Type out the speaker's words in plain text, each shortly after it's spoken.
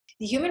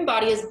The human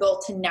body is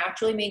built to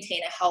naturally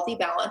maintain a healthy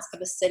balance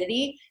of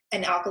acidity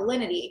and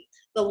alkalinity.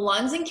 The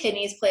lungs and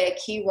kidneys play a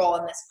key role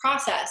in this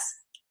process,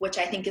 which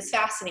I think is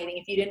fascinating.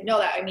 If you didn't know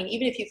that, I mean,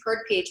 even if you've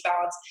heard pH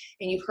balance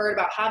and you've heard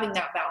about having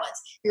that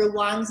balance, your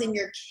lungs and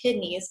your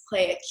kidneys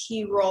play a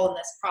key role in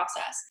this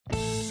process.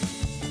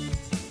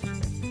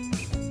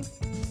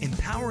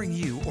 Empowering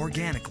you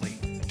organically,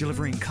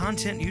 delivering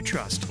content you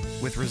trust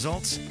with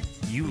results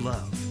you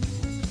love.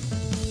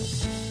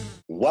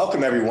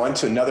 Welcome, everyone,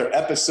 to another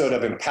episode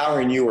of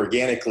Empowering You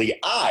Organically.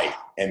 I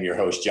am your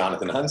host,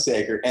 Jonathan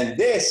Hunsaker, and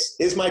this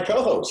is my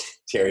co-host,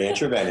 Terry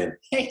Trevenin.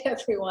 Hey,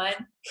 everyone.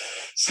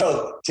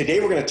 So today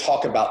we're going to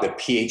talk about the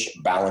pH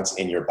balance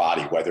in your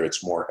body, whether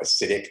it's more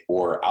acidic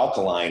or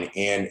alkaline,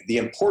 and the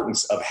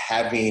importance of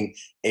having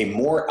a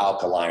more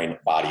alkaline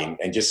body,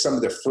 and just some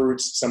of the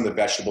fruits, some of the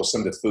vegetables,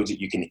 some of the foods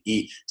that you can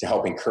eat to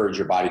help encourage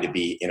your body to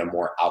be in a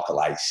more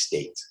alkalized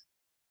state.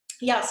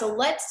 Yeah, so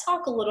let's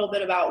talk a little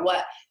bit about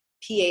what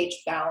pH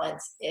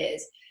balance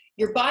is.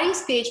 Your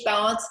body's pH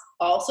balance,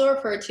 also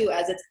referred to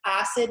as its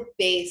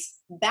acid-base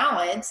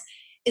balance,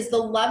 is the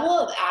level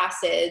of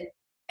acid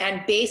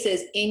and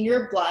bases in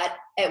your blood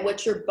at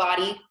which your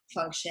body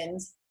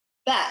functions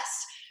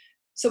best.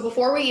 So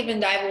before we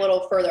even dive a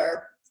little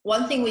further,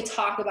 one thing we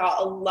talk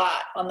about a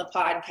lot on the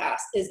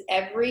podcast is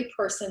every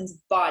person's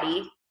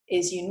body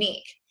is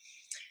unique.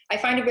 I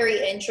find it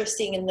very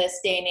interesting in this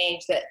day and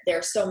age that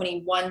there's so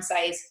many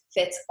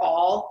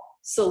one-size-fits-all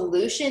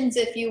solutions,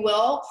 if you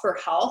will, for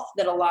health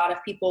that a lot of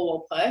people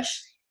will push,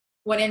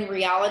 when in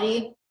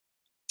reality,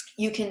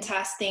 you can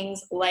test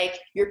things like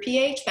your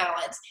pH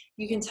balance.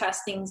 You can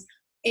test things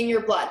in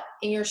your blood,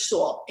 in your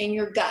stool, in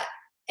your gut,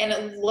 and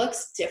it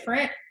looks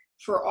different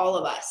for all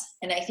of us.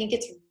 And I think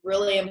it's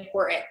really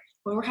important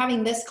when we're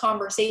having this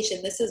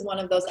conversation. This is one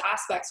of those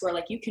aspects where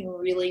you can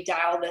really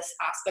dial this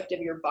aspect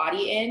of your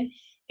body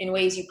in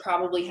ways you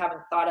probably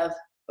haven't thought of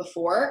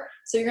before.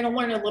 So you're going to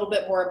learn a little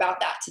bit more about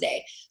that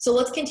today. So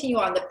let's continue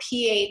on the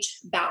pH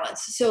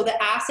balance. So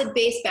the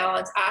acid-base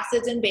balance,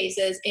 acids and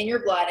bases in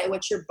your blood at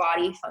which your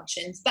body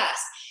functions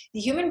best.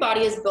 The human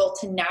body is built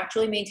to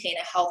naturally maintain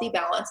a healthy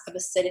balance of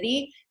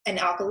acidity and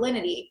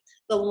alkalinity.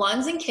 The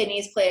lungs and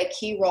kidneys play a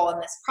key role in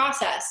this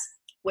process,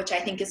 which I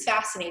think is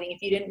fascinating.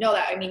 If you didn't know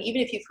that, I mean,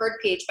 even if you've heard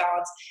pH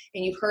balance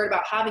and you've heard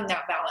about having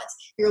that balance,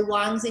 your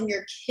lungs and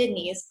your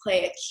kidneys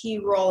play a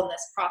key role in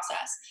this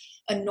process.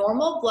 A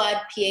normal blood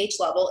pH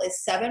level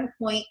is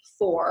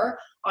 7.4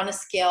 on a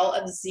scale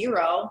of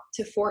 0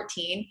 to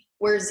 14,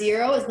 where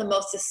 0 is the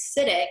most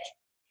acidic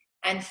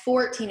and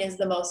 14 is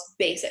the most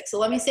basic. So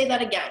let me say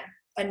that again.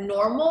 A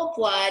normal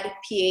blood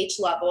pH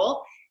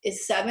level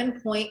is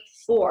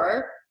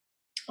 7.4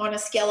 on a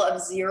scale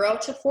of 0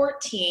 to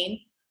 14,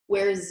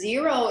 where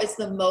 0 is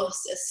the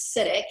most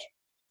acidic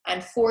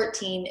and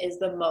 14 is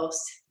the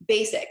most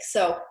basic.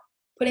 So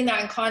putting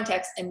that in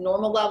context, a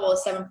normal level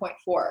is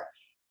 7.4.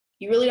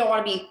 You really don't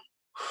want to be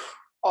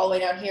all the way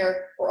down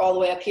here or all the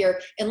way up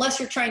here unless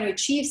you're trying to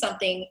achieve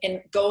something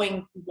and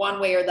going one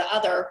way or the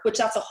other, which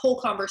that's a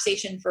whole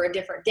conversation for a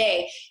different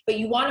day. But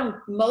you want to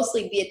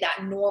mostly be at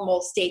that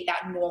normal state,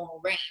 that normal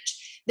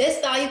range.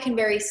 This value can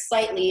vary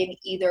slightly in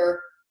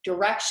either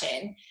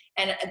direction,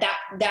 and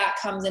that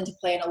comes into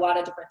play in a lot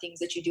of different things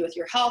that you do with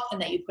your health and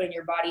that you put in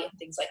your body and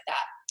things like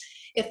that.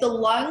 If the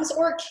lungs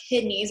or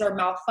kidneys are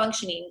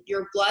malfunctioning,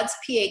 your blood's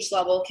pH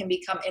level can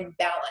become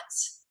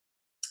imbalanced.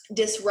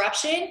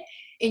 Disruption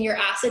in your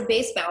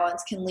acid-base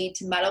balance can lead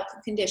to medical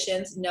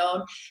conditions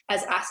known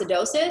as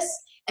acidosis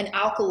and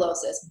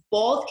alkalosis.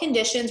 Both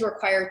conditions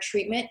require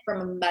treatment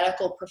from a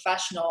medical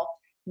professional,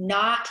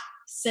 not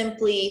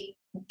simply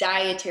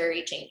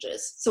dietary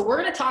changes. So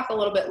we're going to talk a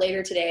little bit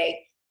later today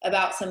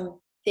about some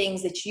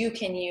things that you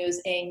can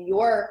use in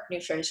your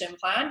nutrition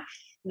plan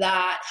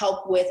that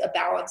help with a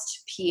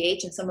balanced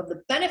pH and some of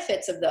the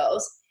benefits of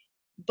those.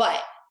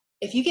 But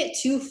if you get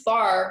too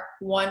far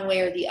one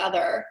way or the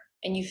other,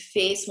 and you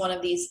face one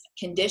of these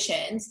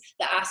conditions,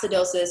 the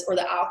acidosis or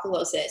the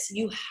alkalosis,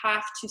 you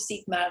have to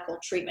seek medical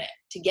treatment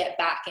to get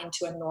back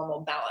into a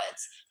normal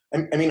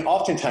balance. I mean,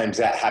 oftentimes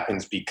that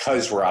happens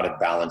because we're out of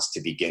balance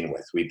to begin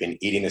with. We've been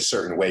eating a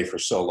certain way for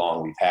so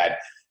long. We've had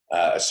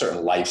a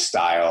certain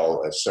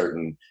lifestyle, a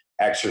certain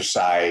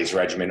exercise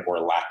regimen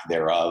or lack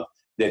thereof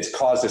that's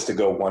caused us to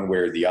go one way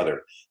or the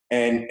other.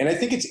 And I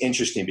think it's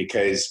interesting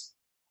because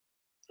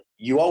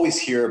you always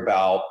hear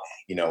about,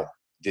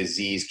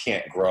 disease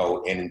can't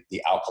grow in the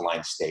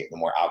alkaline state. The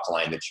more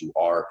alkaline that you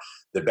are,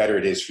 the better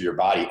it is for your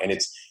body. And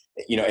it's,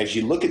 as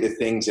you look at the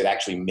things that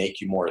actually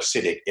make you more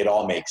acidic, it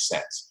all makes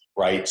sense,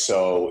 right?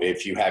 So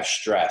if you have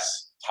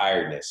stress,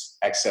 tiredness,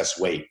 excess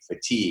weight,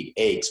 fatigue,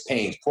 aches,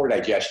 pains, poor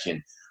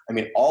digestion, I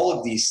mean, all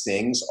of these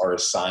things are a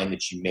sign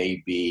that you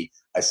may be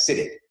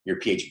acidic. Your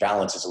pH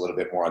balance is a little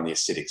bit more on the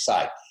acidic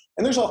side.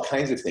 And there's all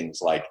kinds of things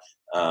like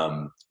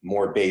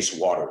more base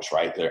waters,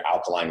 right? They're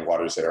alkaline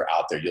waters that are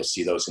out there. You'll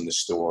see those in the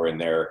store, and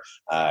they're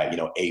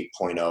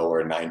 8.0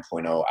 or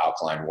 9.0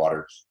 alkaline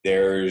water.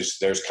 There's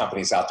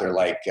companies out there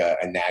like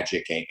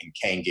Enagic and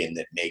Kangen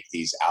that make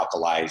these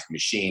alkalized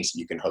machines that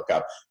you can hook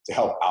up to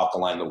help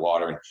alkaline the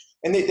water.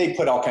 And they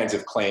put all kinds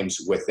of claims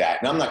with that.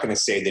 And I'm not going to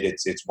say that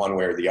it's one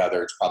way or the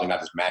other. It's probably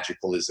not as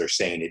magical as they're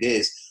saying it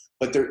is.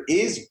 But there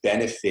is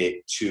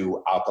benefit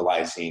to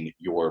alkalizing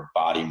your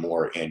body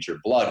more and your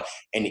blood,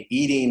 and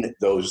eating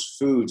those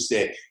foods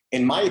that,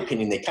 in my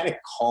opinion, they kind of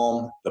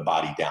calm the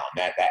body down.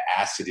 That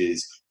acid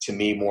is, to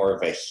me, more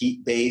of a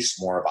heat base,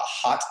 more of a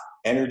hot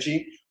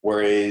energy.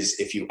 Whereas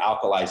if you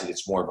alkalize it,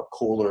 it's more of a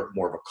cooler,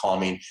 more of a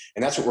calming.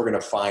 And that's what we're going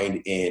to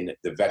find in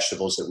the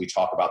vegetables that we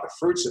talk about, the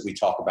fruits that we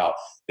talk about,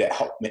 that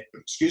help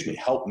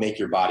make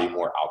your body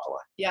more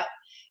alkaline. Yeah.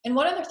 And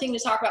one other thing to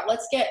talk about,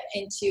 let's get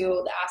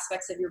into the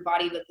aspects of your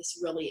body that this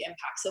really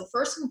impacts. So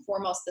first and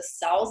foremost, the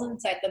cells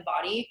inside the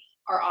body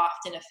are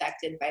often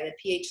affected by the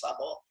pH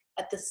level.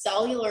 At the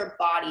cellular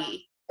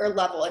body or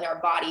level in our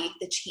body,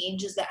 the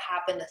changes that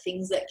happen, the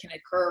things that can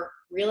occur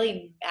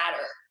really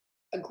matter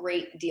a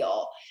great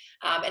deal.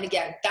 And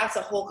again, that's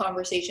a whole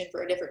conversation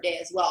for a different day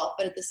as well.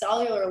 But at the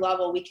cellular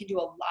level, we can do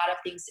a lot of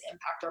things to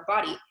impact our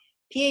body.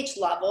 pH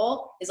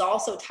level is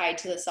also tied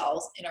to the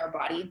cells in our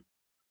body.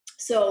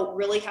 So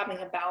really having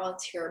a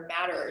balance here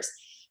matters.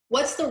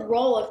 What's the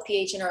role of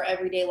pH in our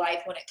everyday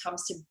life when it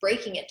comes to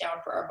breaking it down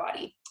for our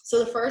body? So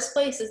the first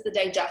place is the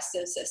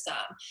digestive system.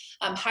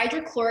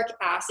 Hydrochloric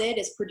acid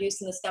is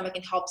produced in the stomach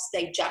and helps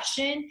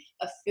digestion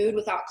of food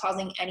without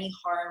causing any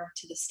harm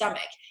to the stomach.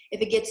 If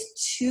it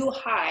gets too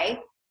high,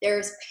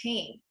 there's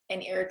pain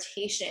and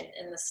irritation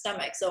in the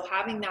stomach. So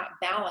having that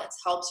balance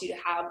helps you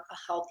to have a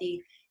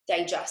healthy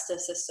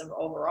digestive system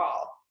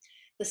overall.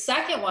 The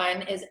second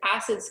one is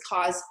acids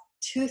cause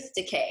tooth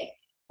decay,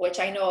 which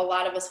I know a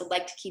lot of us would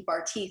like to keep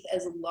our teeth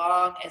as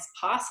long as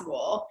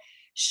possible.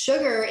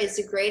 Sugar is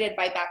degraded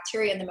by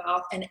bacteria in the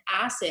mouth, and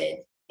acid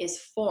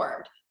is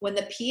formed. When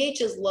the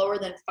pH is lower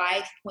than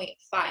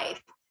 5.5,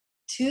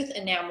 tooth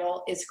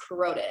enamel is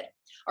corroded.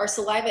 Our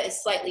saliva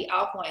is slightly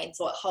alkaline,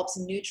 so it helps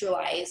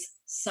neutralize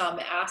some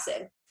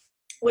acid.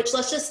 Which,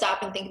 let's just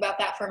stop and think about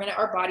that for a minute.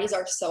 Our bodies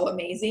are so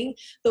amazing.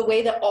 The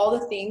way that all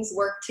the things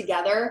work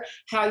together,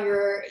 how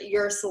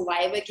your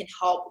saliva can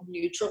help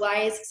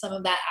neutralize some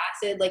of that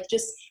acid, like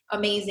just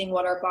amazing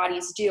what our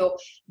bodies do.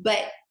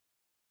 But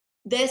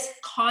this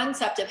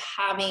concept of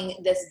having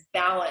this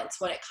balance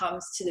when it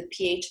comes to the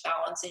pH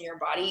balance in your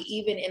body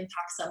even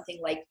impacts something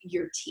like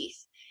your teeth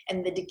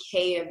and the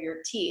decay of your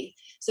teeth.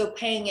 So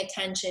paying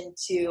attention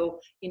to,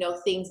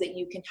 things that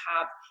you can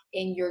have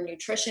in your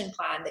nutrition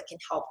plan that can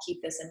help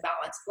keep this in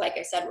balance. Like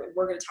I said,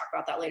 we're going to talk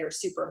about that later.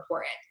 Super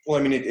important. Well,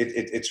 I mean,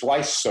 it's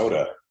why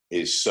soda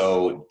is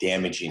so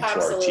damaging to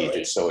our teeth.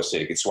 It's so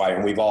acidic. It's why,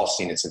 and we've all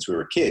seen it since we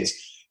were kids.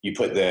 You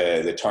put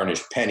the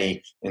tarnished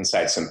penny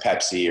inside some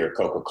Pepsi or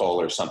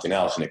Coca-Cola or something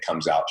else, and it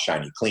comes out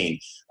shiny clean.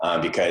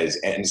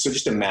 And so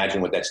just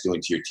imagine what that's doing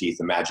to your teeth.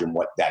 Imagine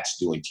what that's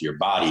doing to your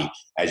body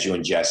as you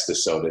ingest the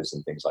sodas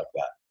and things like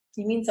that.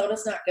 You mean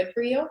soda's not good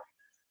for you?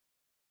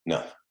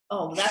 No.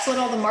 Oh, that's what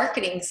all the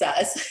marketing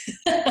says.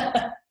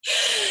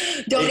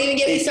 Don't even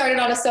get me started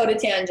on a soda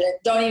tangent.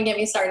 Don't even get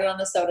me started on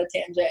the soda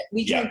tangent.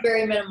 We drink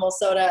very minimal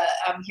soda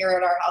here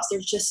at our house.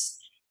 There's just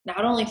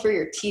not only for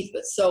your teeth,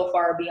 but so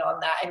far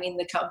beyond that. I mean,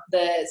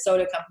 the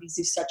soda companies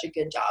do such a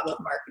good job of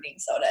marketing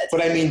soda.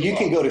 But I mean, you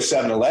can go to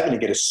 7-Eleven and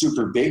get a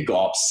super big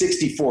gulp,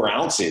 64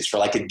 ounces for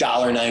like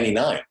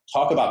 $1.99.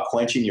 Talk about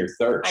quenching your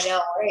thirst. I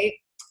know,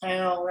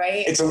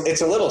 right?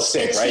 It's a little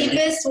sick, right? The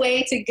cheapest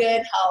way to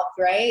good health,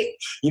 right?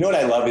 You know what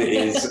I love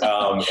is,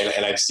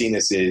 and I've seen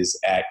this is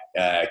at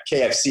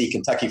KFC,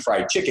 Kentucky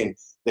Fried Chicken,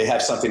 they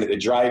have something at the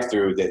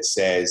drive-thru that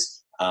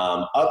says,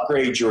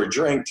 upgrade your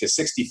drink to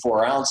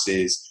 64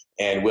 ounces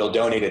and we'll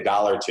donate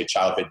 $1 to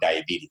childhood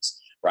diabetes,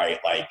 right?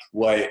 Like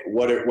what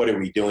are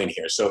we doing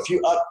here? So if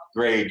you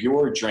upgrade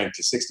your drink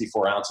to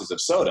 64 ounces of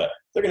soda,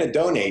 they're going to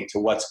donate to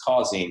what's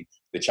causing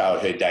the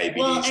childhood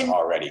diabetes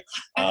already.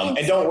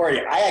 And don't worry,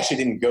 I actually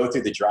didn't go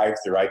through the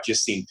drive-thru. I've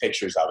just seen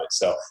pictures of it.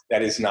 So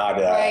that is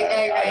not,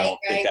 I don't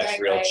think that's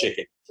real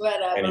chicken.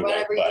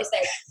 Whatever you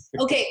say.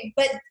 Okay,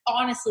 but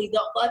honestly,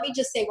 let me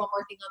just say one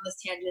more thing on this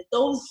tangent.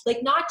 Those,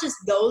 like, not just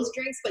those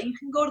drinks, but you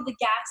can go to the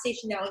gas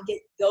station now and get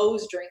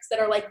those drinks that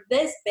are like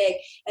this big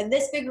and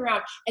this big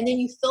around, and then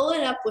you fill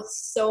it up with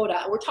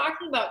soda. We're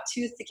talking about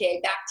tooth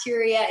decay,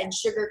 bacteria and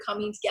sugar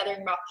coming together in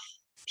your mouth.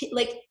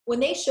 Like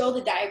when they show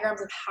the diagrams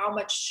of how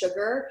much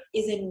sugar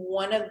is in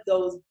one of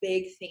those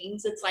big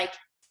things, it's like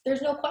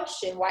there's no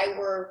question why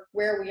we're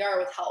where we are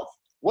with health.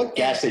 What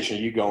gas station are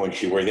you going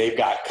to where they've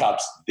got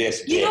cups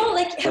this big?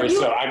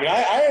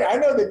 I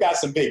know they've got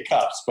some big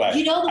cups, but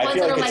the ones I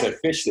feel that like are it's a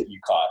fish that you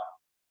caught,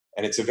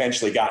 and it's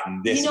eventually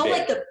gotten this big.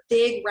 Like the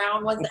big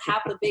round ones that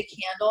have the big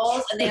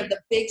handles and they have the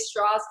big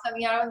straws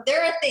coming out of them.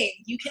 They're a thing.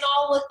 You can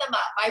all look them up.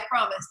 I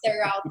promise.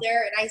 They're out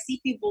there, and I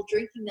see people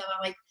drinking them.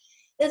 I'm like,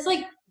 It's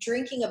like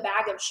drinking a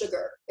bag of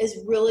sugar is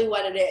really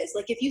what it is.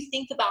 Like if you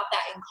think about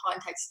that in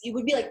context, you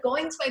would be like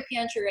going to my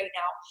pantry right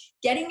now,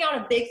 getting out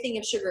a big thing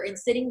of sugar and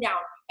sitting down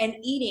and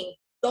eating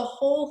the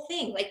whole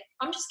thing. Like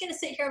I'm just gonna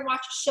sit here and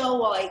watch a show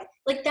while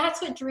like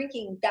that's what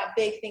drinking that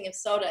big thing of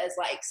soda is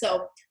like.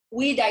 So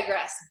we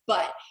digress,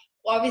 but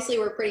obviously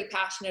we're pretty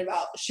passionate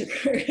about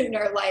sugar in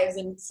our lives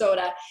and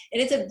soda,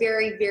 and it's a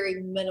very,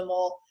 very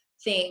minimal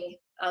thing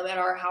at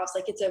our house.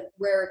 Like it's a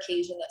rare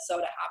occasion that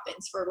soda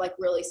happens for like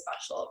really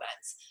special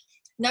events.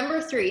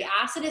 Number 3,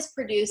 acid is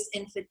produced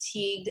in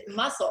fatigued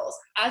muscles.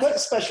 What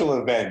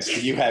special events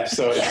do you have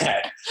soda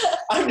at?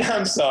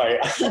 I'm sorry.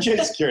 I'm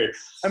just curious.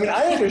 I mean,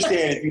 I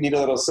understand if you need a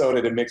little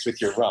soda to mix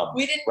with your rum,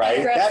 We didn't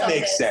right? That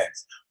makes this.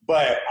 sense.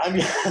 But I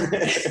mean,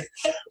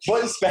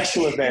 what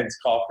special events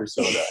call for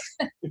soda?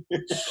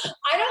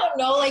 I don't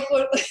know. Like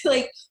when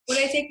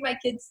I take my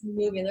kids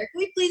moving, they're like, "Can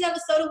we please have a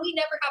soda?" We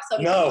never have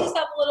soda. No. Can we just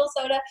have a little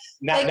soda.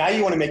 Now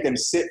you want to make them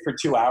sit for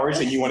 2 hours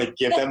and you want to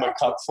give them a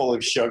cup full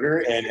of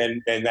sugar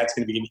and that's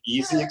going to be an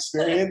easy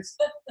experience?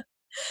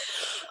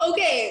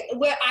 Okay,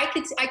 well, I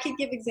could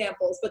give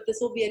examples, but this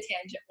will be a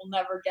tangent we'll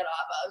never get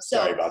off of. So,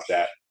 sorry about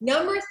that.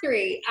 Number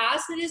 3,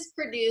 acid is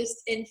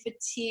produced in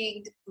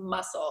fatigued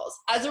muscles.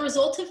 As a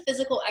result of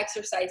physical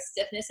exercise,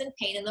 stiffness and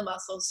pain in the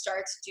muscles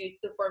starts due to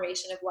the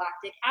formation of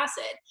lactic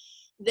acid.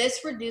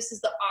 This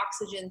reduces the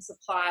oxygen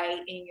supply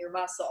in your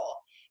muscle.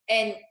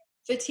 And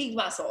fatigued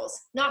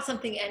muscles, not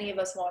something any of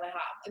us want to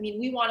have. I mean,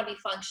 we want to be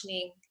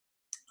functioning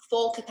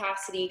full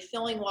capacity,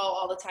 feeling well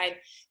all the time.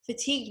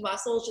 Fatigued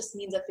muscles just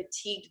means a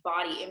fatigued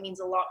body. It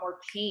means a lot more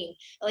pain.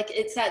 Like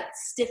it's that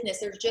stiffness.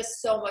 There's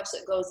just so much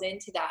that goes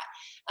into that.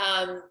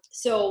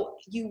 So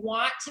you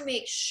want to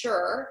make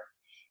sure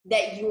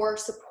that you're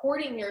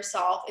supporting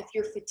yourself. If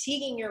you're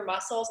fatiguing your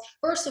muscles,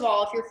 first of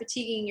all, if you're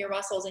fatiguing your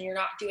muscles and you're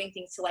not doing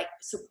things to like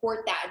support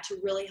that and to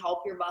really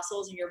help your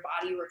muscles and your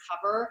body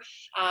recover,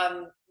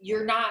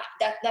 you're not,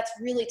 that's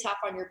really tough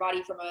on your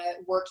body from a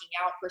working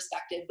out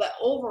perspective. But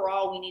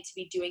overall, we need to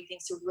be doing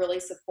things to really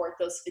support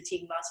those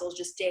fatigued muscles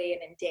just day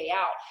in and day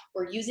out.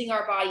 We're using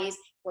our bodies,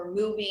 we're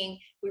moving.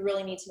 We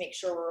really need to make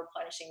sure we're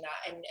replenishing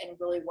that and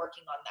really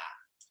working on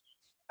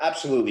that.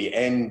 Absolutely.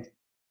 And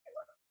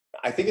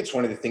I think it's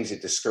one of the things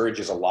that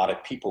discourages a lot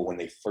of people when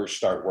they first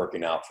start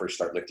working out, first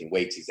start lifting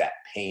weights, is that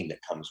pain that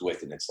comes with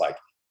it. And it's like,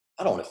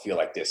 I don't want to feel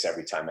like this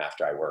every time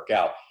after I work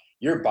out.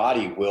 Your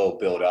body will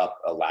build up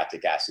a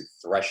lactic acid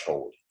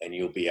threshold and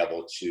you'll be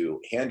able to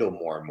handle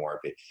more and more of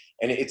it.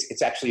 And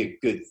it's actually a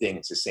good thing.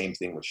 It's the same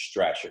thing with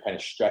stress. You're kind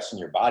of stressing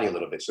your body a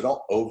little bit. So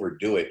don't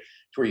overdo it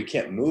to where you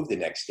can't move the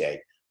next day.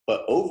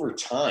 But over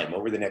time,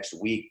 over the next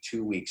week,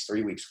 2 weeks,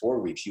 3 weeks, 4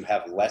 weeks, you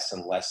have less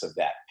and less of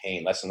that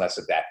pain, less and less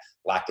of that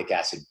lactic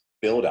acid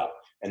buildup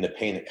and the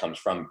pain that comes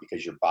from it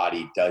because your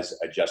body does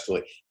adjust to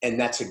it. And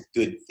that's a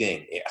good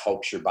thing. It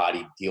helps your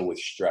body deal with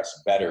stress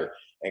better.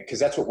 Because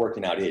that's what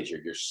working out is.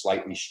 You're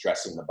slightly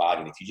stressing the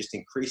body. And if you just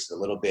increase it a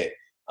little bit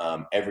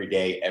every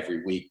day,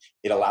 every week,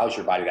 it allows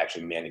your body to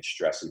actually manage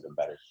stress even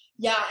better.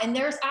 Yeah, and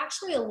there's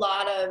actually a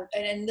lot of,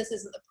 and this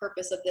isn't the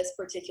purpose of this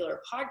particular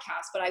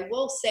podcast, but I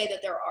will say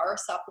that there are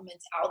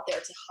supplements out there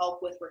to help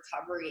with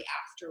recovery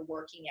after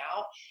working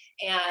out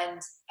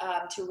and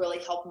to really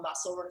help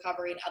muscle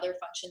recovery and other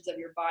functions of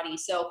your body.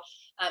 So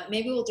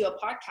maybe we'll do a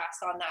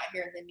podcast on that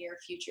here in the near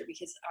future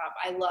because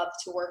I love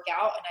to work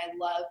out and I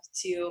love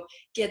to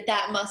get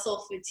that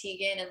muscle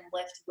fatigue in and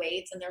lift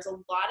weights. And there's a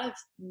lot of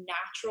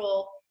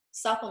natural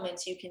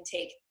supplements you can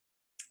take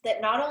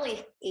that not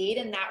only aid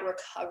in that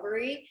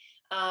recovery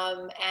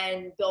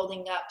and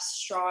building up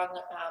strong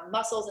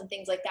muscles and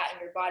things like that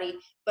in your body,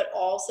 but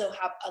also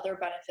have other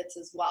benefits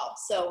as well.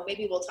 So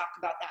maybe we'll talk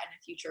about that in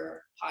a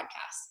future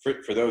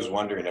podcast. For those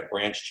wondering, a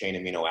branched chain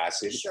amino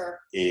acid Sure.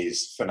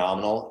 is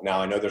phenomenal.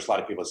 Now, I know there's a lot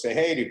of people that say,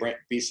 hey, do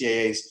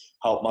BCAAs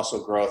help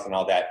muscle growth and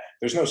all that?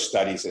 There's no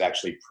studies that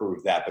actually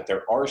prove that, but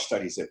there are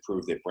studies that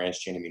prove that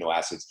branched chain amino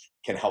acids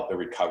can help the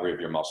recovery of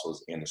your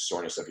muscles and the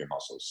soreness of your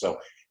muscles. So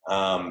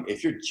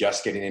if you're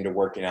just getting into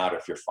working out,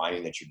 if you're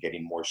finding that you're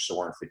getting more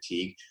sore and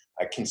fatigued,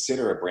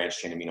 consider a branched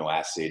chain amino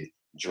acid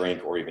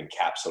drink or even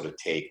capsule to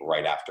take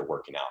right after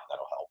working out.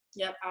 That'll help.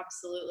 Yep,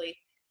 absolutely.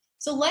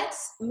 So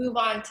let's move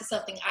on to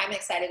something I'm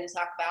excited to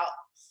talk about,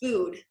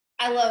 food.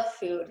 I love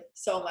food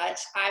so much.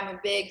 I'm a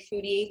big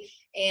foodie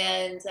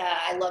and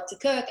I love to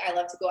cook. I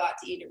love to go out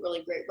to eat at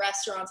really great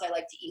restaurants. I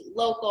like to eat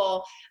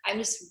local. I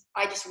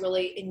just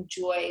really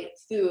enjoy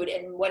food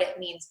and what it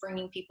means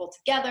bringing people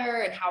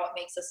together and how it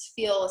makes us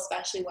feel,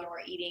 especially when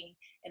we're eating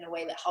in a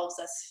way that helps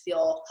us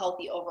feel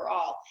healthy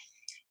overall.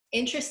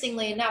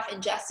 Interestingly enough,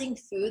 ingesting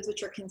foods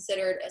which are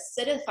considered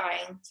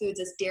acidifying foods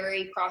as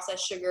dairy,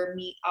 processed sugar,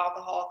 meat,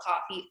 alcohol,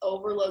 coffee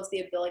overloads the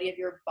ability of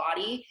your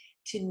body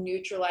to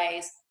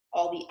neutralize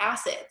all the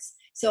acids.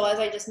 So as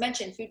I just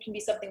mentioned, food can be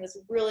something that's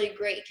really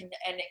great and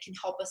it can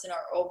help us in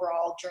our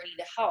overall journey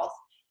to health.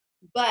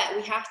 But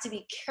we have to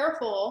be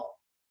careful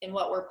in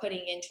what we're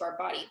putting into our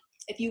body.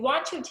 If you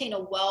want to obtain a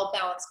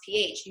well-balanced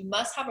pH, you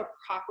must have a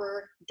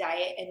proper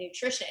diet and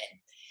nutrition.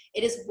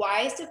 it is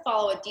wise to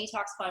follow a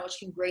detox plan, which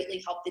can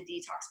greatly help the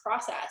detox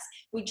process.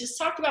 We just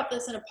talked about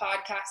this in a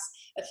podcast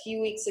a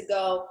few weeks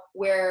ago,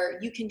 where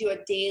you can do a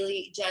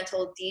daily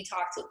gentle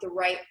detox with the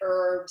right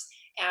herbs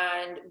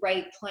and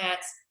right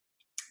plants,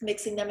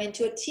 mixing them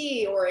into a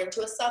tea or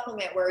into a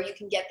supplement where you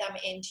can get them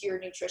into your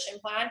nutrition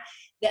plan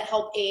that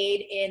help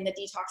aid in the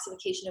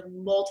detoxification of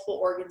multiple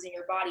organs in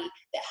your body,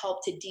 that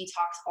help to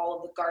detox all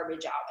of the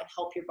garbage out and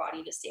help your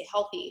body to stay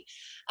healthy.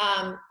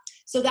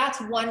 So that's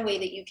one way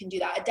that you can do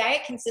that. A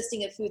diet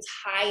consisting of foods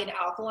high in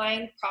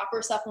alkaline,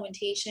 proper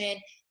supplementation,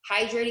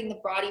 hydrating the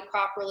body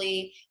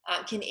properly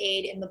can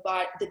aid in the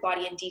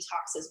body in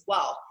detox as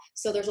well.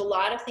 So there's a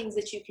lot of things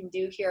that you can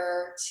do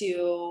here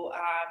to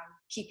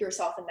keep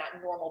yourself in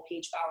that normal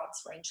pH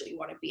balance range that you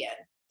want to be in.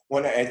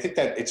 Well, I think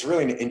that it's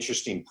really an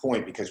interesting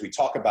point, because we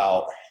talk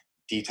about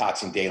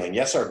detoxing daily. And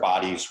yes, our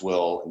bodies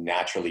will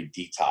naturally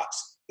detox.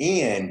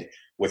 And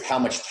with how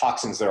much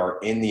toxins there are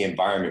in the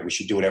environment, we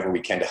should do whatever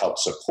we can to help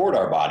support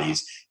our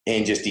bodies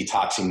in just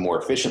detoxing more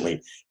efficiently.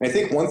 And I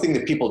think one thing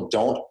that people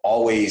don't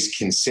always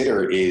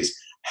consider is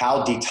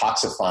how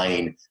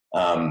detoxifying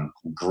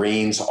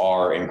greens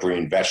are and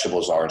green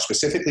vegetables are, and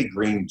specifically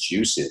green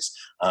juices.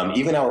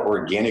 Even our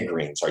organic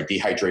greens, our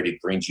dehydrated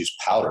green juice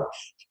powder,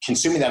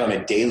 consuming that on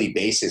a daily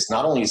basis,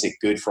 not only is it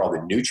good for all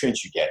the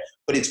nutrients you get,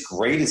 but it's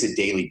great as a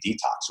daily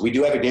detox. We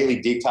do have a daily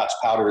detox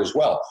powder as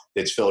well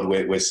that's filled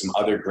with some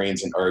other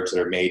greens and herbs that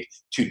are made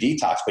to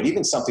detox. But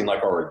even something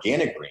like our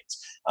organic greens,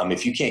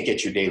 if you can't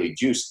get your daily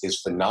juice,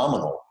 is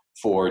phenomenal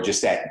for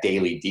just that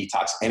daily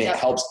detox. And it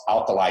helps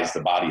alkalize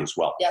the body as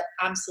well. Yep,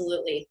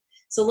 absolutely.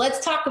 So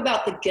let's talk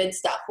about the good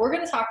stuff. We're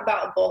going to talk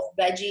about both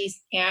veggies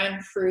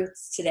and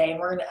fruits today. And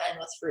we're going to end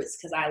with fruits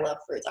because I love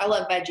fruits. I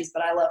love veggies,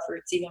 but I love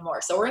fruits even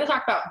more. So we're going to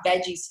talk about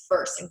veggies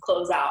first and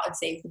close out and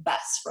save the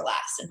best for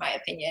last, in my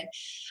opinion.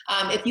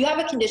 If you have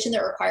a condition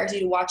that requires you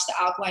to watch the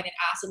alkaline and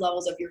acid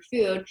levels of your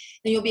food,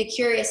 then you'll be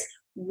curious,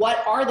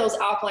 what are those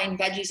alkaline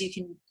veggies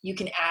you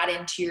can add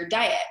into your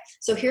diet?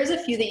 So here's a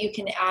few that you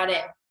can add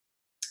in.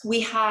 We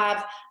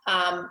have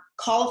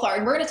cauliflower,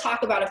 and we're going to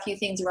talk about a few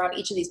things around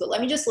each of these, but let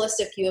me just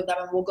list a few of them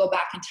and we'll go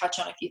back and touch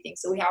on a few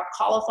things. So we have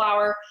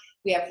cauliflower,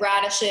 we have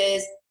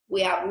radishes,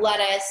 we have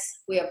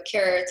lettuce, we have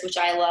carrots, which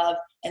I love,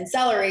 and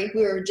celery.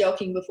 We were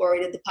joking before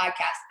we did the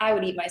podcast, I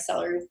would eat my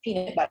celery with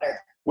peanut butter.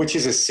 Which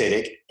is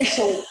acidic,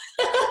 so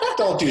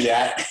don't do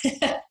that.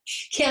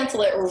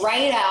 Cancel it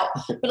right out.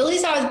 But at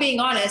least I was being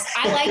honest.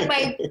 I like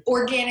my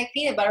organic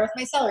peanut butter with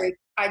my celery.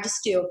 I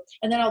just do.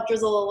 And then I'll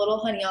drizzle a little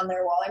honey on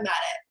there while I'm at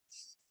it.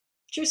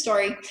 True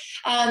story.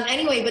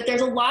 Anyway, but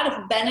there's a lot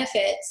of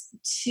benefits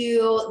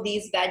to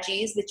these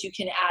veggies that you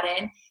can add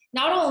in.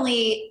 Not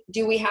only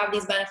do we have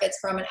these benefits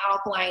from an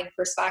alkaline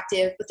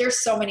perspective, but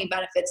there's so many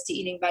benefits to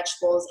eating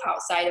vegetables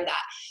outside of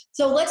that.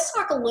 So let's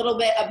talk a little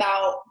bit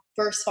about,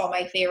 first of all,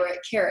 my favorite,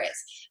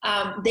 carrots.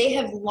 They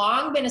have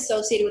long been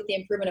associated with the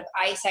improvement of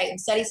eyesight,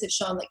 and studies have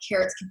shown that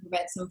carrots can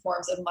prevent some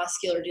forms of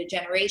muscular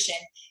degeneration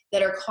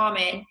that are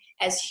common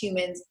as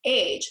humans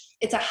age.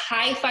 It's a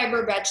high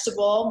fiber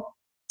vegetable,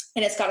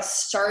 and it's got a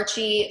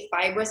starchy,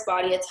 fibrous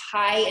body. It's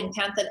high in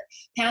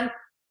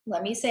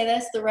let me say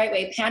this the right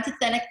way,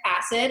 pantothenic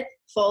acid,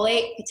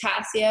 folate,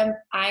 potassium,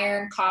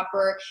 iron,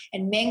 copper,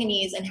 and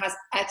manganese, and has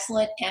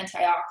excellent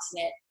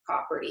antioxidant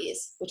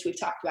properties, which we've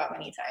talked about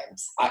many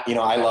times.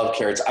 I love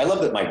carrots. I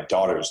love that my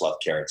daughters love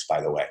carrots,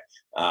 by the way.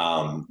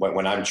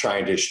 When I'm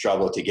trying to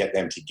struggle to get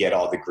them to get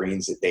all the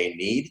greens that they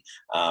need,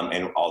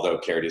 and although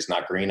carrot is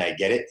not green, I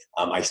get it.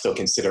 I still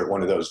consider it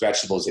one of those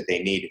vegetables that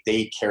they need. They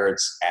eat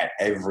carrots at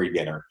every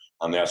dinner.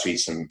 They also eat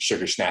some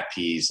sugar snap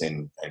peas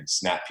and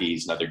snap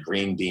peas and other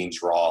green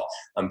beans raw,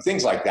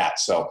 things like that.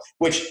 So,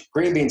 which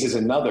green beans is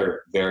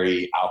another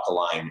very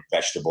alkaline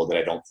vegetable that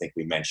I don't think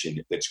we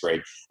mentioned that's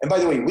great. And by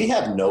the way, we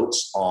have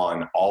notes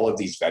on all of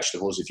these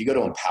vegetables. If you go to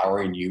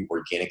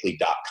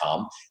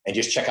empoweryouorganically.com and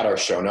just check out our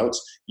show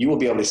notes, you will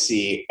be able to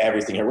see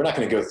everything here. We're not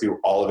going to go through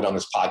all of it on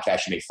this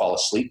podcast. You may fall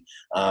asleep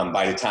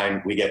by the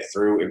time we get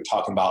through and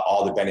talking about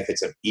all the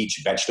benefits of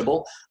each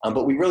vegetable.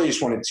 But we really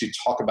just wanted to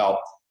talk about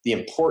the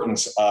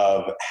importance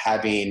of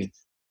having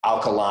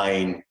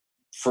alkaline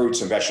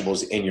fruits and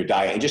vegetables in your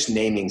diet and just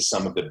naming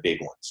some of the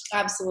big ones.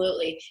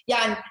 Absolutely.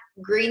 Yeah. And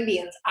green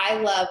beans. I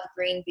love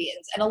green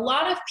beans. And a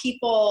lot of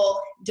people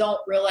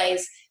don't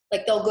realize,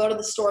 like, they'll go to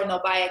the store and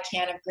they'll buy a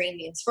can of green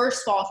beans.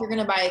 First of all, if you're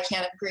going to buy a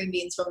can of green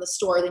beans from the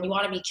store, then you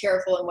want to be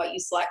careful in what you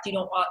select. You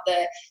don't want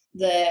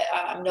the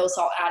no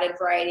salt added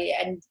variety,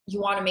 and you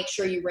want to make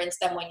sure you rinse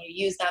them when you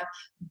use them.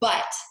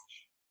 But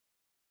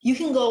you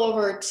can go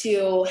over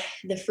to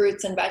the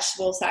fruits and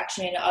vegetable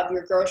section of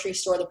your grocery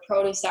store, the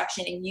produce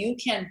section, and you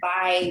can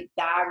buy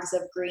bags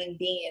of green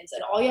beans.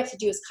 And all you have to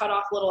do is cut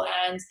off little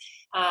ends,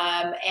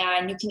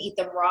 and you can eat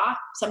them raw.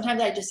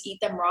 Sometimes I just eat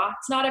them raw.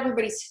 It's not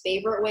everybody's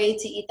favorite way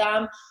to eat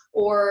them,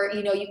 or,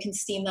 you can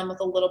steam them with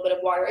a little bit of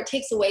water. It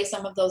takes away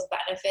some of those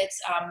benefits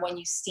when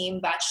you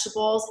steam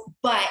vegetables,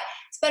 but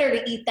it's better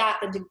to eat that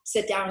than to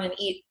sit down and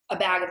eat a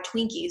bag of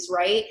Twinkies,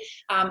 right?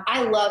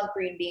 I love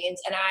green beans,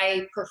 and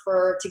I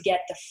prefer to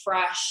get the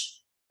fresh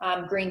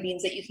green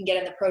beans that you can get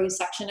in the produce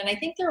section. And I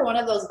think they're one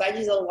of those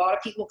veggies that a lot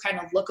of people kind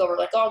of look over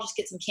like, oh, I'll just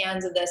get some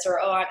cans of this, or,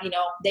 oh,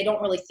 they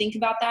don't really think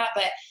about that.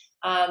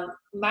 But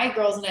my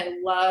girls and I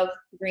love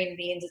green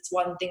beans. It's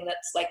one thing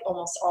that's like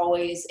almost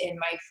always in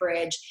my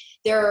fridge.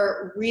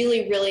 They're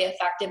really, really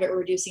effective at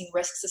reducing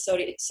risks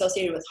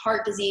associated with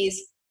heart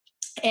disease.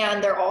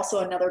 And they're also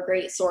another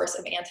great source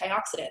of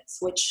antioxidants,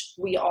 which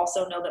we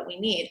also know that we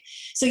need.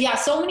 So yeah,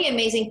 so many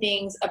amazing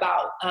things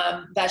about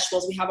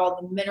vegetables. We have all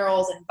the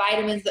minerals and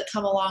vitamins that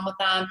come along with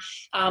them.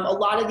 A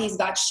lot of these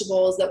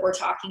vegetables that we're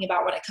talking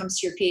about when it comes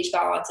to your pH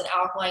balance and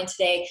alkaline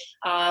today,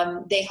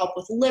 they help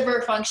with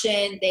liver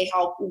function. They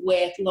help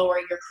with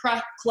lowering your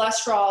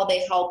cholesterol.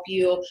 They help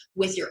you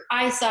with your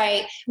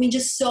eyesight. I mean,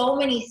 just so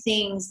many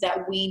things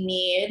that we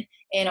need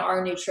in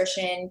our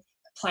nutrition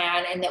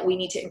plan and that we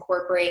need to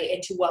incorporate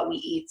into what we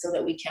eat so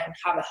that we can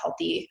have a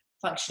healthy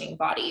functioning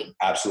body.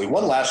 Absolutely.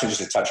 One last one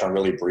just to touch on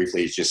really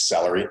briefly is just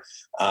celery.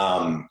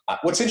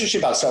 What's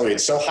interesting about celery,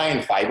 it's so high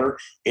in fiber,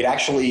 it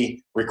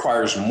actually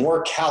requires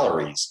more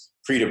calories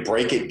for you to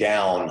break it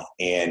down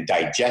and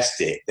digest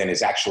it than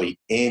is actually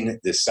in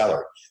the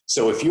celery.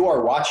 So if you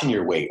are watching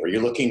your weight or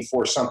you're looking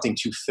for something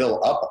to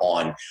fill up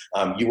on,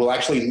 you will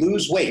actually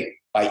lose weight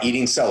by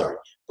eating celery.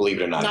 Believe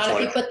it or not. Not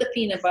if you put the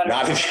peanut butter.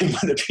 Not if you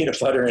put the peanut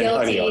butter and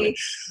honey on it.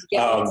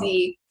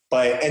 Guilty.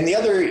 And the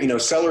other,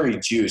 celery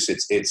juice,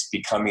 it's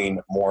becoming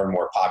more and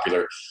more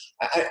popular.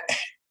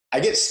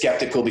 I get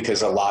skeptical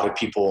because a lot of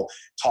people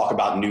talk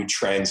about new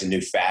trends and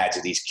new fads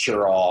and these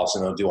cure-alls,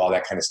 and they'll do all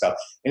that kind of stuff.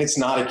 And it's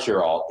not a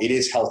cure-all. It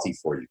is healthy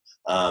for you.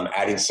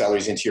 Adding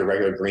celeries into your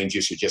regular green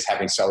juice or just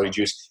having celery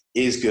juice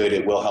is good.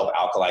 It will help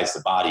alkalize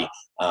the body,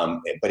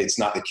 but it's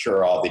not the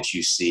cure-all that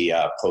you see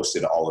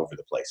posted all over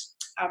the place.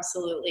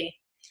 Absolutely.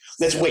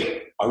 Let's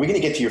wait. Are we going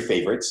to get to your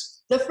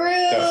favorites? The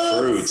fruits. The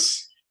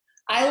fruits.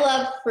 I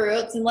love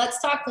fruits, and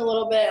let's talk a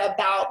little bit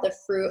about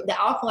the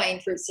alkaline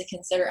fruits to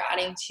consider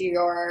adding to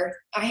your.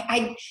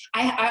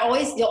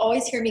 You'll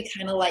always hear me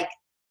kind of like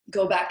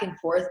go back and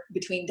forth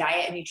between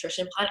diet and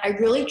nutrition plan. I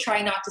really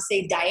try not to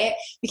say diet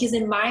because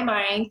in my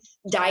mind,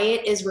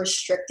 diet is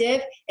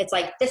restrictive. It's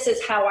like, this is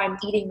how I'm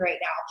eating right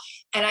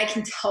now. And I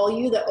can tell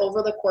you that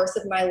over the course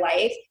of my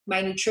life,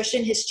 my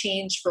nutrition has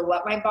changed for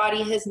what my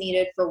body has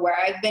needed, for where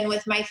I've been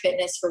with my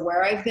fitness, for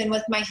where I've been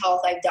with my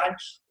health. I've done,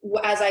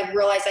 as I've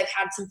realized I've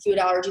had some food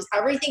allergies,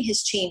 everything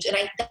has changed. And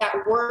that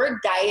word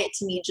diet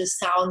to me just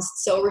sounds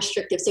so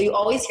restrictive. So you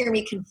always hear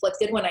me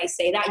conflicted when I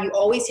say that. You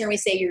always hear me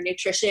say your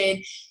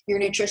nutrition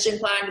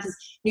plan, because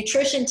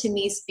nutrition to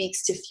me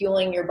speaks to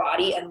fueling your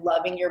body and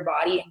loving your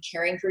body and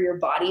caring for your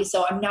body.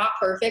 So I'm not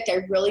perfect.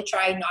 I really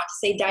try not to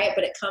say diet,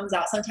 but it comes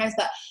out sometimes.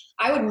 But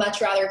I would much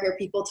rather hear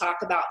people talk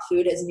about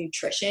food as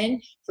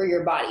nutrition for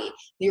your body,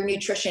 your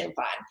nutrition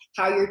plan,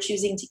 how you're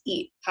choosing to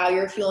eat, how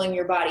you're fueling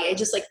your body.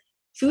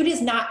 Food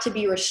is not to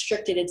be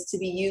restricted. It's to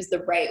be used the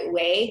right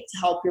way to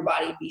help your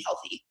body be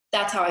healthy.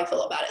 That's how I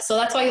feel about it. So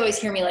that's why you always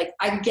hear me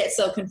I get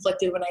so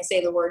conflicted when I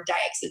say the word diet,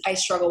 because I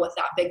struggle with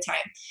that big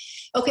time.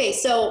 Okay,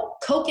 so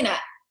coconut,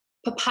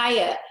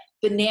 papaya,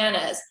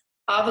 bananas,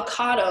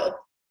 avocado,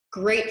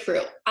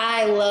 grapefruit.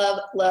 I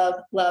love,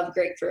 love, love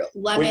grapefruit.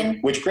 Lemon.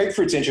 Which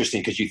grapefruit's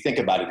interesting because you think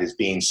about it as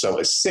being so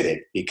acidic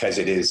because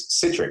it is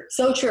citric.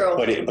 So true.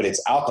 But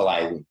it's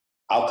alkalizing.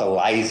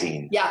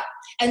 Yeah.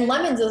 And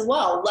lemons as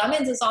well.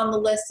 Lemons is on the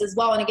list as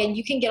well. And again,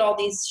 you can get all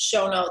these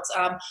show notes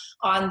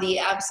on the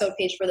episode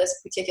page for this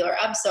particular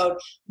episode,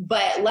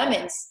 but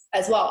lemons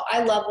as well.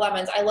 I love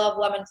lemons. I love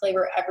lemon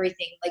flavor,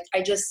 everything.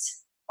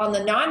 On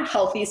the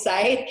non-healthy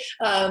side,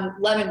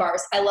 lemon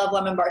bars. I love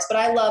lemon bars, but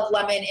I love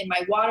lemon in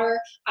my water.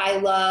 I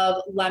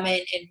love lemon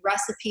in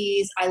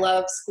recipes. I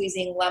love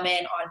squeezing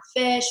lemon on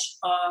fish,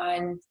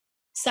 on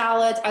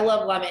salads. I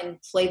love lemon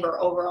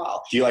flavor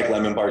overall. Do you like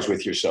lemon bars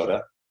with your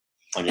soda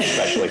on your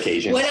special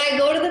occasions? When I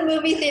go to the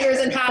movie theaters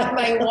and have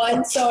my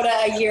one soda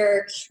a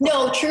year.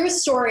 No, true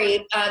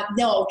story.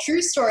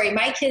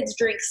 My kids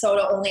drink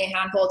soda only a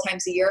handful of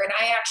times a year. And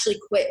I actually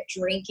quit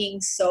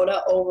drinking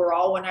soda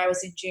overall when I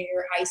was in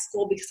junior high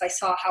school because I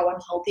saw how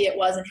unhealthy it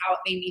was and how it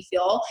made me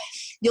feel.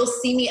 You'll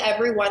see me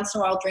every once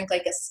in a while drink a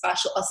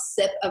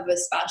sip of a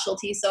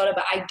specialty soda,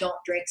 but I don't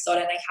drink soda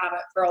and I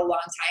haven't for a long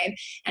time.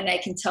 And I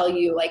can tell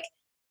you,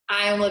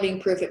 I am living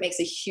proof it makes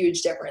a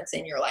huge difference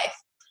in your life.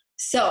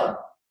 So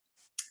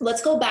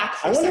let's go back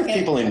for a second. I wonder if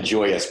people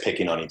enjoy us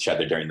picking on each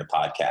other during the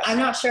podcast. I'm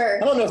not sure.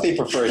 I don't know if they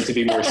prefer it to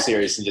be more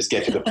serious and just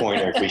get to the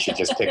point, or if we should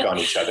just pick on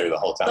each other the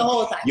whole time. The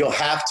whole time. You'll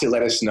have to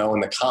let us know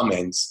in the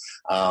comments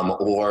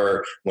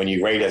or when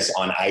you rate us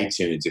on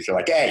iTunes if you're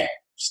like, hey,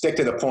 stick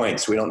to the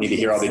points. We don't need to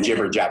hear all the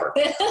jibber jabber.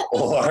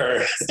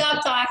 Or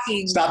stop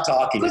talking.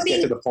 Just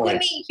get to the point.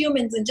 Quit being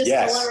humans and just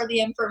deliver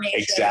the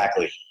information.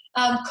 Exactly.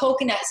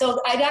 Coconut.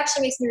 So it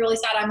actually makes me really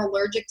sad. I'm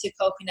allergic to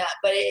coconut,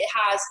 but it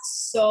has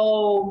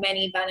so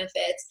many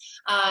benefits.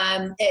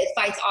 It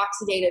fights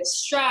oxidative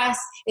stress.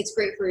 It's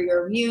great for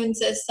your immune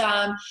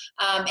system,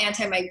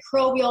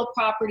 antimicrobial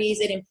properties.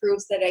 It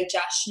improves the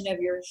digestion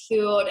of your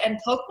food, and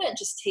coconut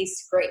just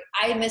tastes great.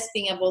 I miss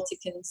being able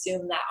to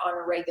consume that on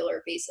a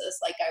regular basis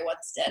like I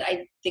once did.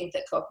 I think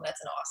that coconut's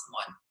an awesome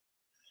one.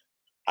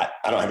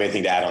 I don't have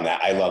anything to add on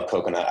that. I love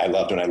coconut. I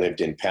loved when I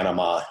lived in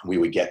Panama, we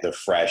would get the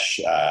fresh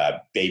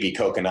baby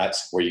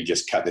coconuts where you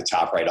just cut the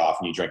top right off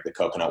and you drink the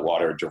coconut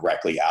water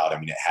directly out. I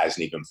mean, it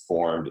hasn't even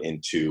formed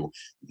into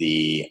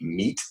the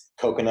meat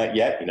coconut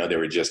yet. They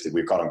were just,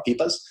 we called them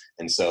pipas.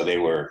 And so they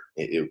were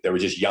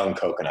just young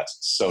coconuts.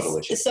 So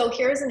delicious. So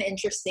here's an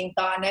interesting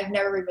thought, and I've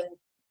never even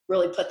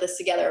really put this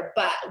together.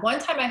 But one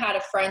time I had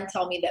a friend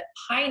tell me that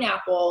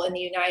pineapple in the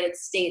United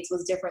States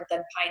was different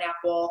than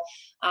pineapple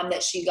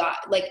that she got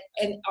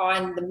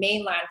on the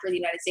mainland for the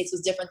United States was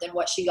different than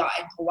what she got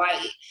in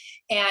Hawaii.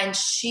 And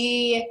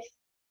she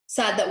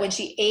said that when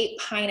she ate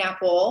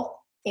pineapple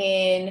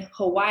in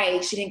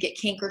Hawaii, she didn't get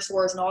canker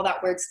sores and all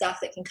that weird stuff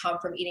that can come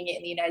from eating it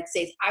in the United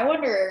States. I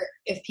wonder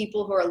if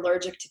people who are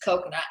allergic to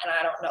coconut, and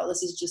I don't know,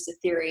 this is just a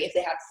theory, if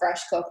they had fresh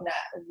coconut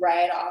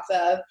right off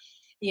of,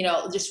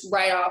 just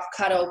right off,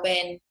 cut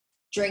open,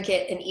 drink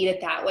it and eat it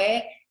that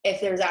way,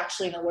 if there's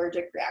actually an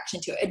allergic reaction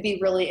to it. It'd be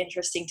really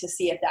interesting to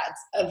see if that's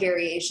a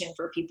variation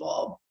for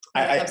people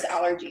when it comes to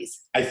allergies.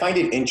 I find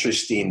it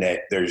interesting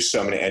that there's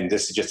so many, and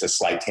this is just a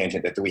slight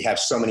tangent, that we have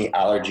so many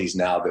allergies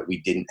now that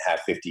we didn't have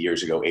 50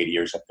 years ago, 80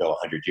 years ago,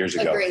 100 years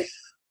ago. Agreed.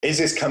 Is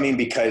this coming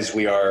because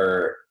we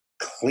are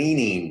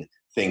cleaning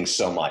things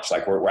so much?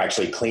 Like we're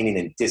actually cleaning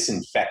and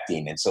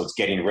disinfecting. And so it's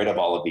getting rid of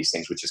all of these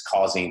things, which is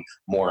causing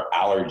more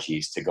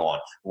allergies to go on.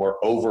 We're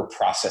over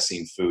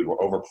processing food.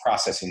 We're over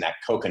processing that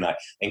coconut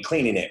and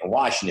cleaning it and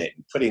washing it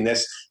and putting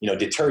this,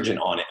 detergent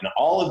on it and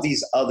all of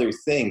these other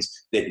things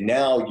that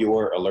now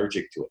you're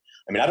allergic to it.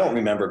 I mean, I don't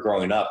remember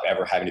growing up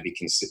ever having to be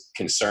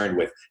concerned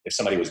with if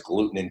somebody was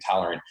gluten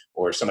intolerant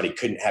or if somebody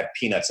couldn't have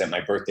peanuts at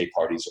my birthday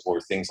parties or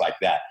things like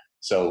that.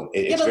 So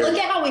but look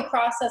at how we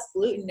process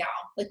gluten now.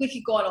 Like we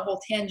could go on a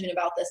whole tangent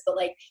about this, but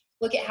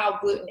look at how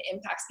gluten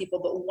impacts people.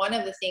 But one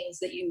of the things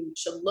that you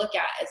should look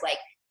at is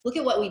look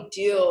at what we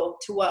do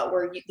to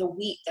the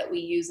wheat that we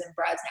use in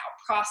breads now,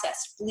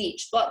 processed,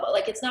 bleached, but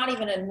it's not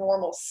even a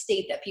normal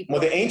state that people.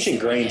 Well, the ancient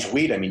grains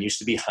wheat, used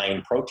to be high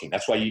in protein.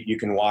 That's why you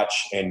can watch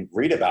and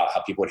read about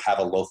how people would have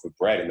a loaf of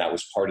bread and that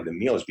was part of the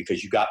meals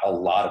because you got a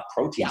lot of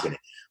proteins in it.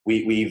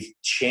 We've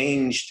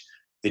changed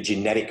the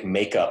genetic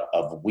makeup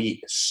of wheat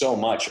so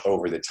much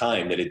over the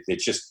time that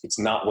it's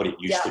not what it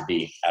used to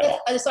be at all.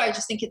 So I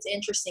just think it's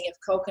interesting if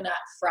coconut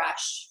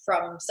fresh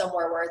from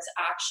somewhere where it's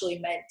actually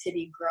meant to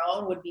be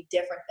grown would be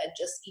different than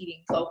just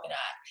eating coconut.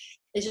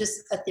 It's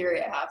just a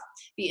theory I have.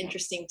 Be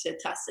interesting to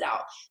test it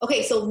out.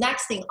 Okay, so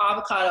next thing,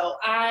 avocado.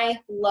 I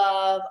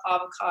love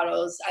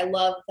avocados. I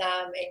love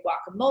them in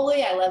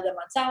guacamole. I love them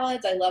on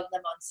salads. I love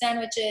them on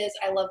sandwiches.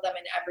 I love them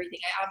in everything.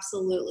 I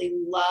absolutely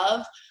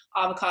love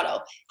avocado.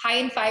 High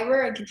in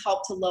fiber and can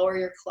help to lower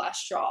your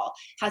cholesterol.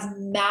 Has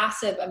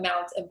massive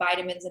amounts of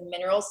vitamins and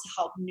minerals to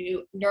help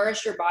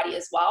nourish your body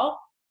as well.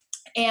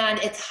 And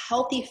its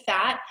healthy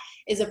fat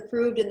is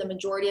approved in the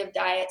majority of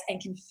diets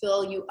and can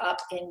fill you up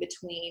in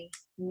between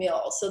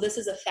meals. So this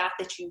is a fat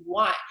that you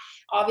want.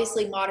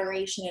 Obviously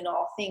moderation in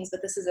all things,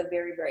 but this is a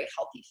very, very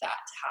healthy fat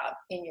to have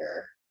in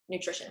your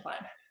nutrition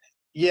plan.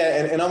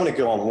 Yeah, and I'm going to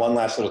go on one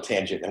last little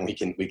tangent and we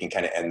can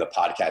kind of end the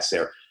podcast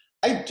there.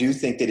 I do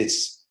think that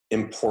it's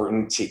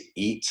important to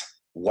eat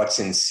what's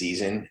in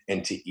season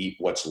and to eat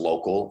what's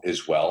local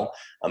as well.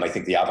 I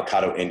think the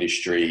avocado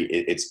industry,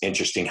 it's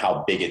interesting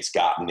how big it's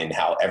gotten and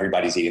how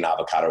everybody's eating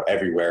avocado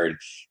everywhere.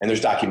 And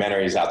there's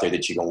documentaries out there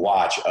that you can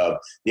watch of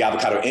the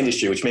avocado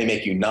industry, which may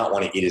make you not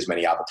want to eat as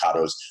many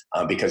avocados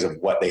because of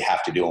what they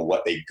have to do and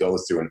what they go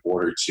through in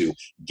order to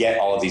get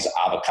all of these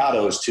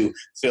avocados to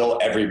fill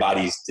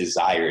everybody's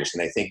desires.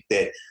 And I think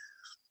that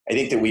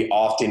we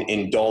often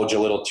indulge a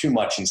little too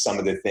much in some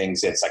of the things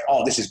that's like,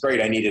 oh, this is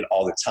great, I need it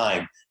all the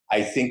time.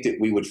 I think that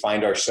we would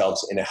find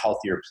ourselves in a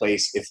healthier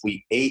place if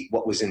we ate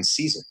what was in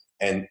season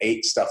and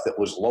ate stuff that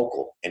was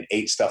local and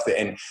ate stuff that,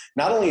 and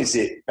not only is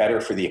it better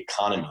for the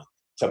economy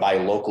to buy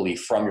locally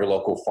from your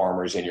local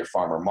farmers and your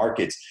farmer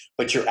markets,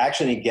 but you're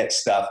actually going to get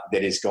stuff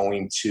that is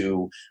going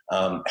to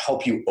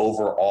help you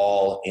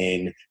overall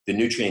in the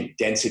nutrient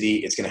density.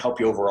 It's going to help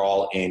you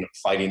overall in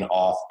fighting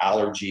off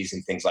allergies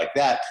and things like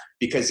that,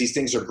 because these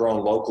things are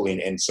grown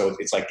locally. And so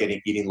it's like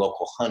eating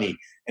local honey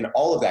and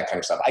all of that kind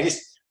of stuff.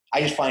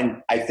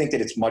 I think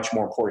that it's much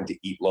more important to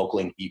eat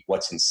locally and eat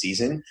what's in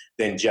season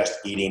than just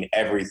eating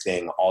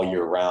everything all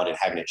year round and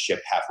having it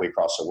shipped halfway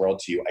across the world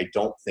to you. I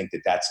don't think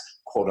that that's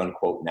quote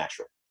unquote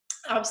natural.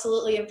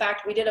 Absolutely. In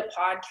fact, we did a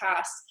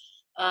podcast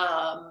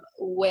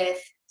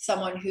with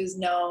someone who's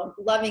known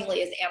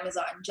lovingly as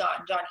Amazon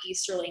John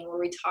Easterling, where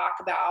we talk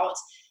about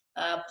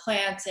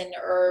plants and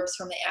herbs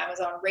from the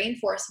Amazon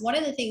rainforest. One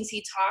of the things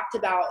he talked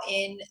about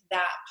in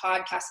that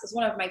podcast was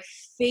one of my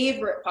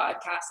favorite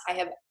podcasts I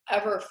have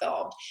ever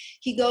filmed.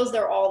 He goes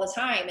there all the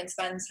time and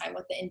spends time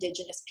with the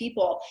indigenous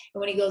people. And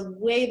when he goes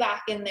way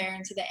back in there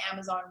into the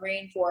Amazon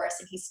rainforest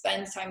and he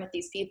spends time with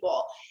these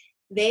people,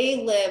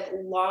 they live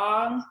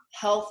long,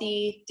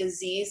 healthy,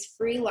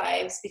 disease-free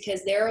lives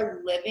because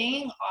they're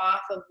living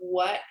off of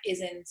what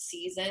is in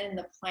season,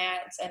 the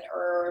plants and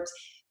herbs,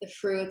 the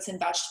fruits and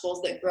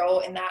vegetables that grow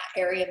in that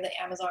area of the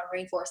Amazon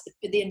rainforest,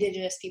 the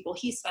indigenous people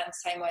he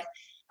spends time with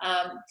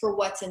for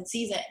what's in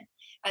season.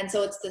 And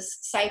so it's this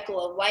cycle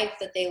of life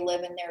that they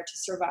live in there to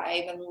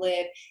survive and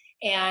live.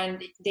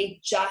 And they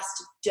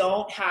just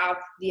don't have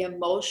the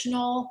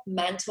emotional,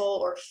 mental,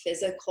 or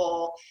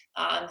physical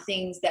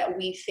things that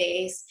we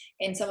face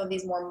in some of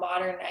these more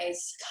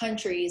modernized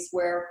countries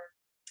where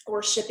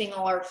we're shipping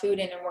all our food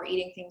in and we're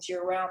eating things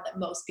year round that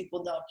most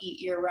people don't eat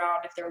year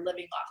round if they're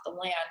living off the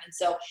land. And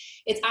so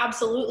it's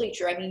absolutely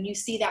true. I mean, you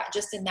see that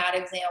just in that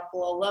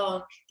example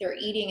alone. They're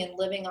eating and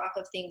living off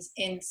of things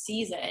in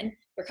season.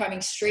 They're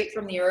coming straight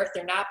from the earth.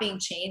 They're not being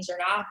changed. They're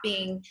not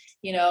being,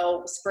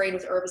 sprayed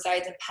with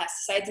herbicides and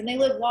pesticides, and they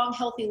live long,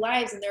 healthy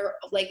lives, and they're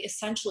like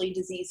essentially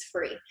disease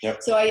free.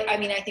 Yep. So I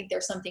think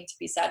there's something to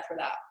be said for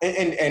that.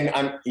 And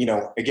I'm,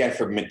 again,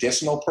 for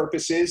medicinal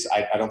purposes,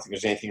 I don't think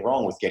there's anything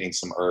wrong with getting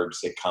some herbs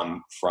that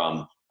come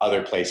from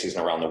other places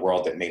and around the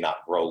world that may not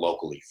grow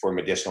locally for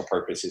medicinal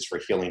purposes,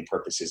 for healing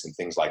purposes and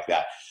things like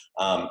that.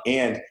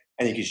 And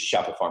I think you should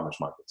shop at farmers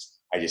markets.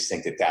 I just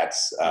think that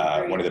that's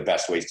one of the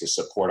best ways to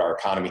support our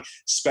economy,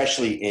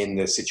 especially in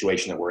the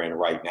situation that we're in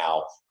right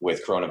now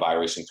with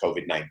coronavirus and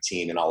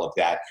COVID-19 and all of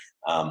that.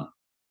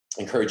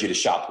 Encourage you to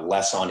shop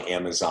less on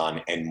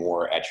Amazon and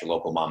more at your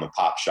local mom and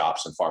pop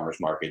shops and farmers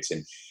markets,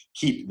 and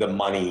keep the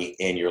money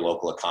in your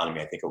local economy.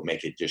 I think it will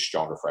make it just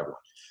stronger for everyone.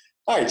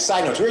 All right,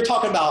 side notes. We were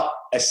talking about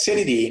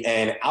acidity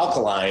and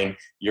alkaline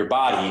your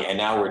body, and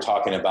now we're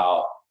talking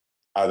about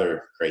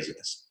other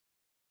craziness.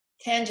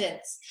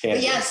 Tangents.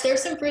 But yes,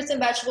 there's some fruits and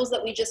vegetables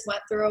that we just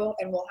went through,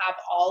 and we'll have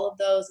all of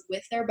those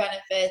with their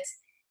benefits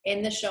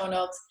in the show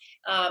notes.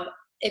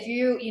 If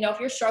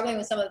you're struggling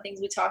with some of the things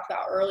we talked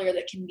about earlier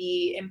that can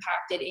be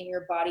impacted in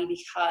your body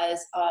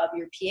because of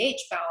your pH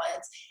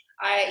balance,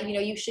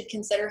 you should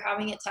consider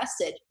having it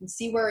tested and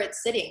see where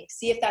it's sitting.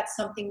 See if that's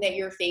something that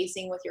you're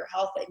facing with your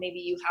health that maybe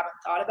you haven't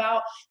thought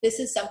about. This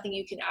is something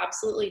you can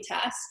absolutely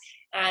test.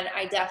 And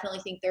I definitely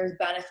think there's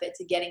benefit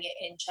to getting it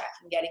in check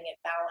and getting it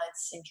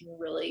balanced, and can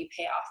really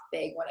pay off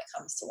big when it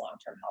comes to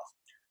long-term health.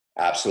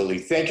 Absolutely.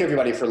 Thank you,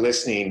 everybody, for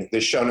listening. The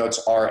show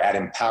notes are at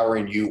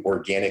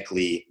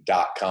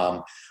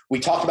empoweringyouorganically.com. We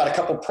talked about a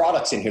couple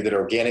products in here that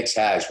Organixx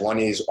has. One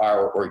is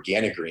our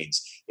Organic Greens.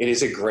 It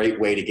is a great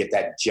way to get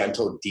that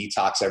gentle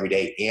detox every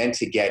day and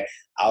to get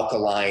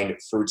alkaline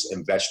fruits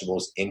and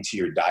vegetables into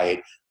your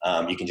diet.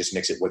 You can just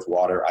mix it with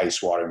water,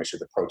 ice water, mix it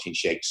with a protein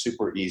shake.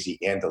 Super easy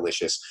and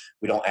delicious.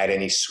 We don't add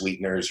any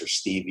sweeteners or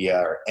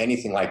stevia or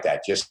anything like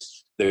that.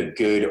 Just the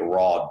good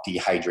raw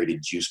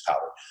dehydrated juice powder.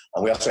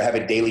 We also have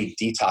a daily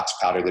detox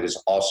powder that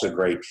is also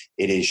great.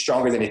 It is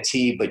stronger than a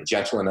tea, but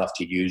gentle enough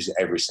to use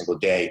every single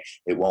day.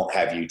 It won't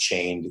have you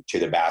chained to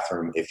the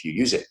bathroom if you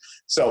use it.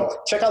 So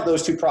check out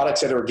those two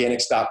products at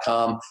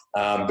Organixx.com.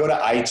 Go to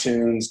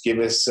iTunes, give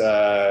us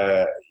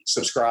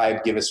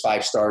subscribe, give us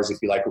 5 stars if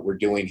you like what we're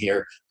doing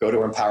here. Go to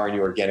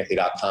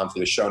empoweringyouorganically.com for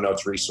the show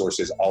notes,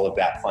 resources, all of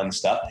that fun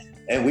stuff.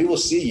 And we will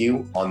see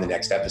you on the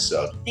next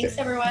episode. Thanks,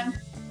 everyone.